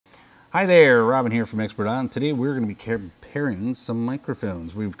Hi there, Robin here from Expert On. Today we're going to be comparing some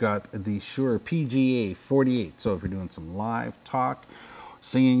microphones. We've got the Shure PGA 48. So if you're doing some live talk,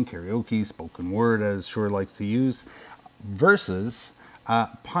 singing, karaoke, spoken word as Shure likes to use, versus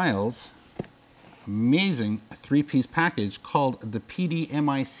Pyle's amazing three-piece package called the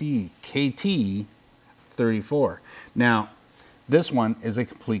PDMIC KT34. Now, this one is a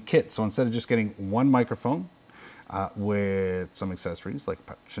complete kit. So instead of just getting one microphone, with some accessories like a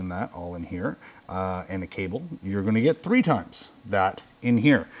pouch and that all in here and a cable, you're going to get 3 times that in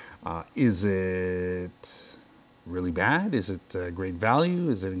here. Is it really bad? Is it great value?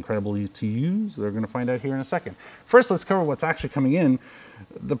 Is it incredible to use? They're going to find out here in a second. First, let's cover what's actually coming in,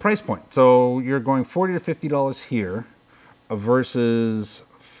 the price point. So you're going $40 to $50 here versus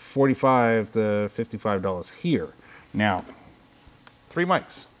 $45 to $55 here. Now, 3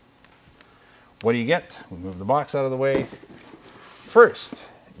 mics. What do you get? We move the box out of the way. First,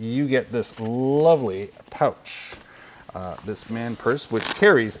 you get this lovely pouch, this man purse, which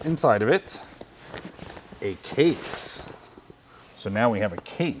carries inside of it a case. So now we have a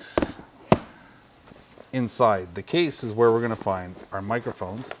case. Inside the case is where we're going to find our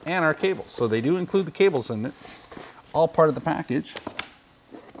microphones and our cables. So they do include the cables in it, all part of the package.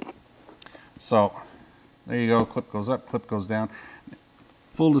 So there you go, clip goes up, clip goes down.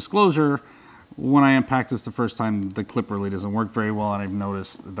 Full disclosure, when I unpacked this the first time, the clip really doesn't work very well, and I've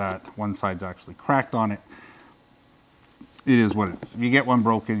noticed that one side's actually cracked on it. It is what it is. If you get one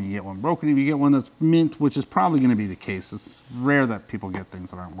broken, you get one broken. If you get one that's mint, which is probably going to be the case, it's rare that people get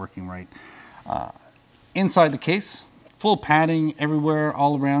things that aren't working right. Inside the case, full padding everywhere,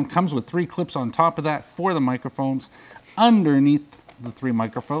 all around. Comes with 3 clips on top of that for the microphones. Underneath the 3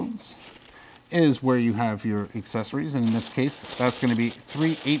 microphones is where you have your accessories, and in this case that's going to be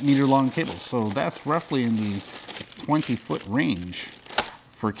 3 8-meter long cables, so that's roughly in the 20-foot range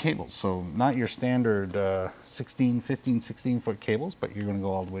for cables. So not your standard 16-foot cables, but you're going to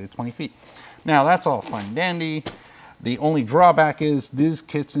go all the way to 20 feet. Now that's all fine and dandy. The only drawback is these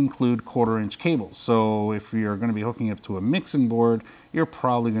kits include 1/4-inch cables. So if you're going to be hooking up to a mixing board, you're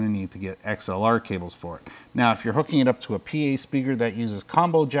probably going to need to get XLR cables for it. Now, if you're hooking it up to a PA speaker that uses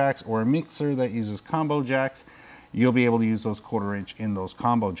combo jacks or a mixer that uses combo jacks, you'll be able to use those 1/4-inch in those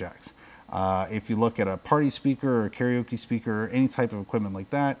combo jacks. If you look at a party speaker or a karaoke speaker or any type of equipment like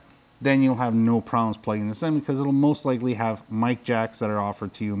that, then you'll have no problems plugging this in because it'll most likely have mic jacks that are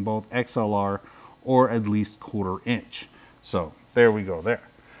offered to you in both XLR or at least 1/4-inch. So there we go there.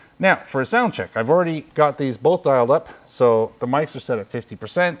 Now for a sound check, I've already got these both dialed up. So the mics are set at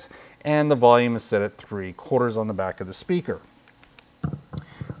 50% and the volume is set at 3/4 on the back of the speaker.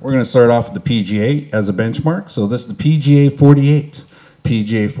 We're going to start off with the PGA as a benchmark. So this is the PGA 48.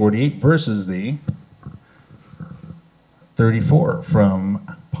 PGA 48 versus the 34 from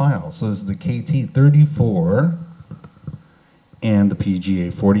Pyle. So this is the KT 34 and the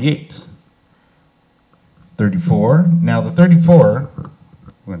PGA 48. 34. Now the 34, I'm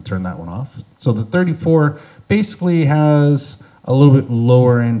going to turn that one off. So the 34 basically has a little bit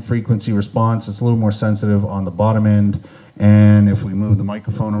lower end frequency response. It's a little more sensitive on the bottom end. And if we move the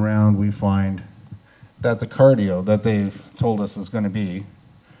microphone around, we find that the cardio that they've told us is going to be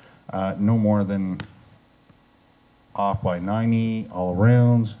no more than off by 90 all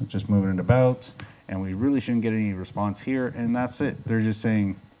around, just moving it about. And we really shouldn't get any response here. And that's it. They're just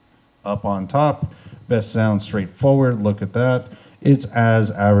saying up on top. Best sound straightforward. Look at that. It's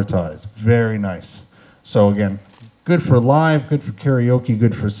as advertised. Very nice. So again, good for live, good for karaoke,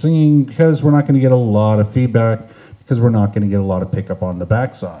 good for singing, because we're not going to get a lot of feedback, because we're not going to get a lot of pickup on the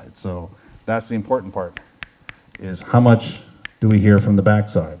backside. So that's the important part, is how much do we hear from the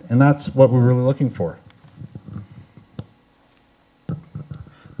backside? And that's what we're really looking for.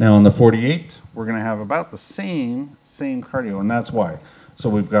 Now on the 48, we're going to have about the same cardio, and that's why. So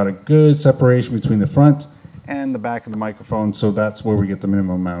we've got a good separation between the front and the back of the microphone, so that's where we get the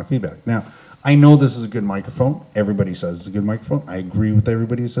minimum amount of feedback. Now, I know this is a good microphone. Everybody says it's a good microphone. I agree with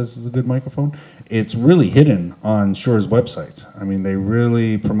everybody who says it's a good microphone. It's really hidden on Shure's website. I mean, they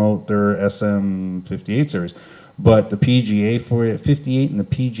really promote their SM58 series, but the PGA 58 and the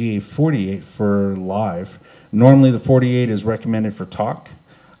PGA 48 for live. Normally the 48 is recommended for talk,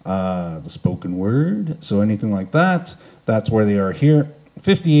 the spoken word, so anything like that, that's where they are here.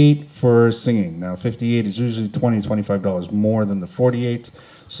 58 for singing. Now 58 is usually $20 to $25 more than the 48,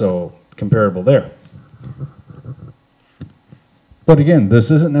 so comparable there. But again, this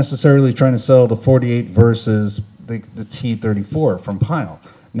isn't necessarily trying to sell the 48 versus the T34 from Pyle.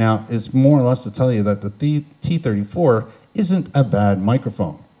 Now, it's more or less to tell you that the T34 isn't a bad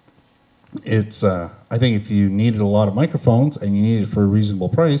microphone. It's, I think if you needed a lot of microphones and you need it for a reasonable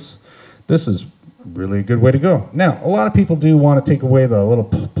price, this is really a good way to go. Now, a lot of people do want to take away the little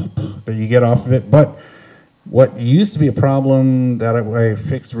that you get off of it, but what used to be a problem that I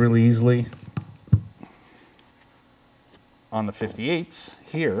fixed really easily on the 58s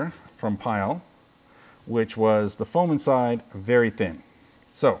here from Pyle, which was the foam inside very thin.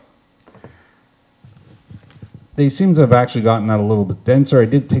 So they seem to have actually gotten that a little bit denser. I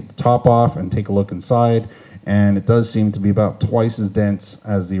did take the top off and take a look inside, and it does seem to be about twice as dense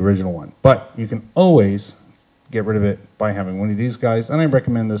as the original one. But you can always get rid of it by having one of these guys, and I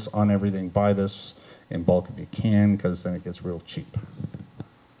recommend this on everything. Buy this in bulk if you can, because then it gets real cheap.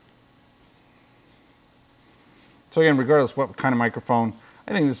 So again, regardless what kind of microphone,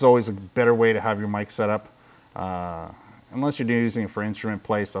 I think this is always a better way to have your mic set up, unless you're using it for instrument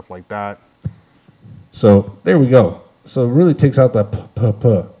play, stuff like that. So there we go. So it really takes out that p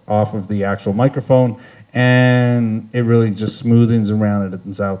off of the actual microphone, and it really just smoothens and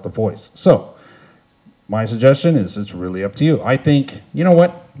roundens out the voice. So my suggestion is it's really up to you. I think, you know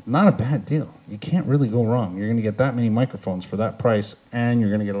what, not a bad deal. You can't really go wrong. You're going to get that many microphones for that price, and you're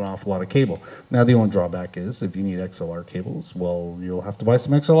going to get an awful lot of cable. Now, the only drawback is if you need XLR cables, well, you'll have to buy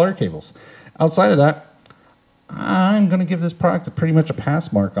some XLR cables. Outside of that, I'm going to give this product pretty much a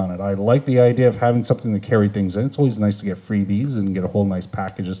pass mark on it. I like the idea of having something to carry things in. It's always nice to get freebies and get a whole nice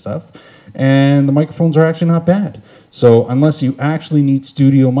package of stuff. And the microphones are actually not bad. So unless you actually need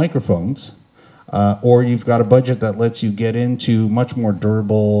studio microphones, or you've got a budget that lets you get into much more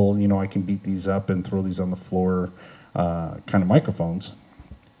durable, you know, I can beat these up and throw these on the floor kind of microphones,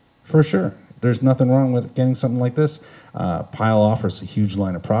 for sure. There's nothing wrong with getting something like this. Pyle offers a huge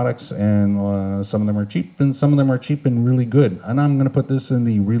line of products, and some of them are cheap, and some of them are cheap and really good. And I'm going to put this in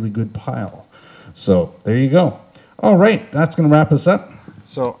the really good pile. So there you go. All right, that's going to wrap us up.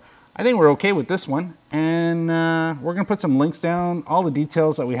 So I think we're okay with this one, and we're going to put some links down, all the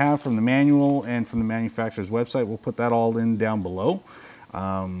details that we have from the manual and from the manufacturer's website. We'll put that all in down below.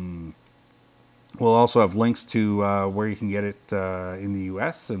 We'll also have links to where you can get it in the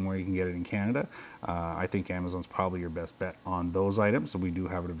US and where you can get it in Canada. I think Amazon's probably your best bet on those items. So we do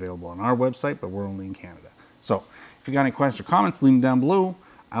have it available on our website, but we're only in Canada. So if you got any questions or comments, leave them down below.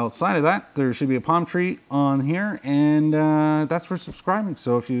 Outside of that, there should be a palm tree on here, and that's for subscribing.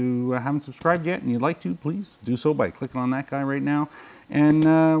 So if you haven't subscribed yet and you'd like to, please do so by clicking on that guy right now. And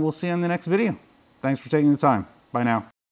we'll see you on the next video. Thanks for taking the time. Bye now.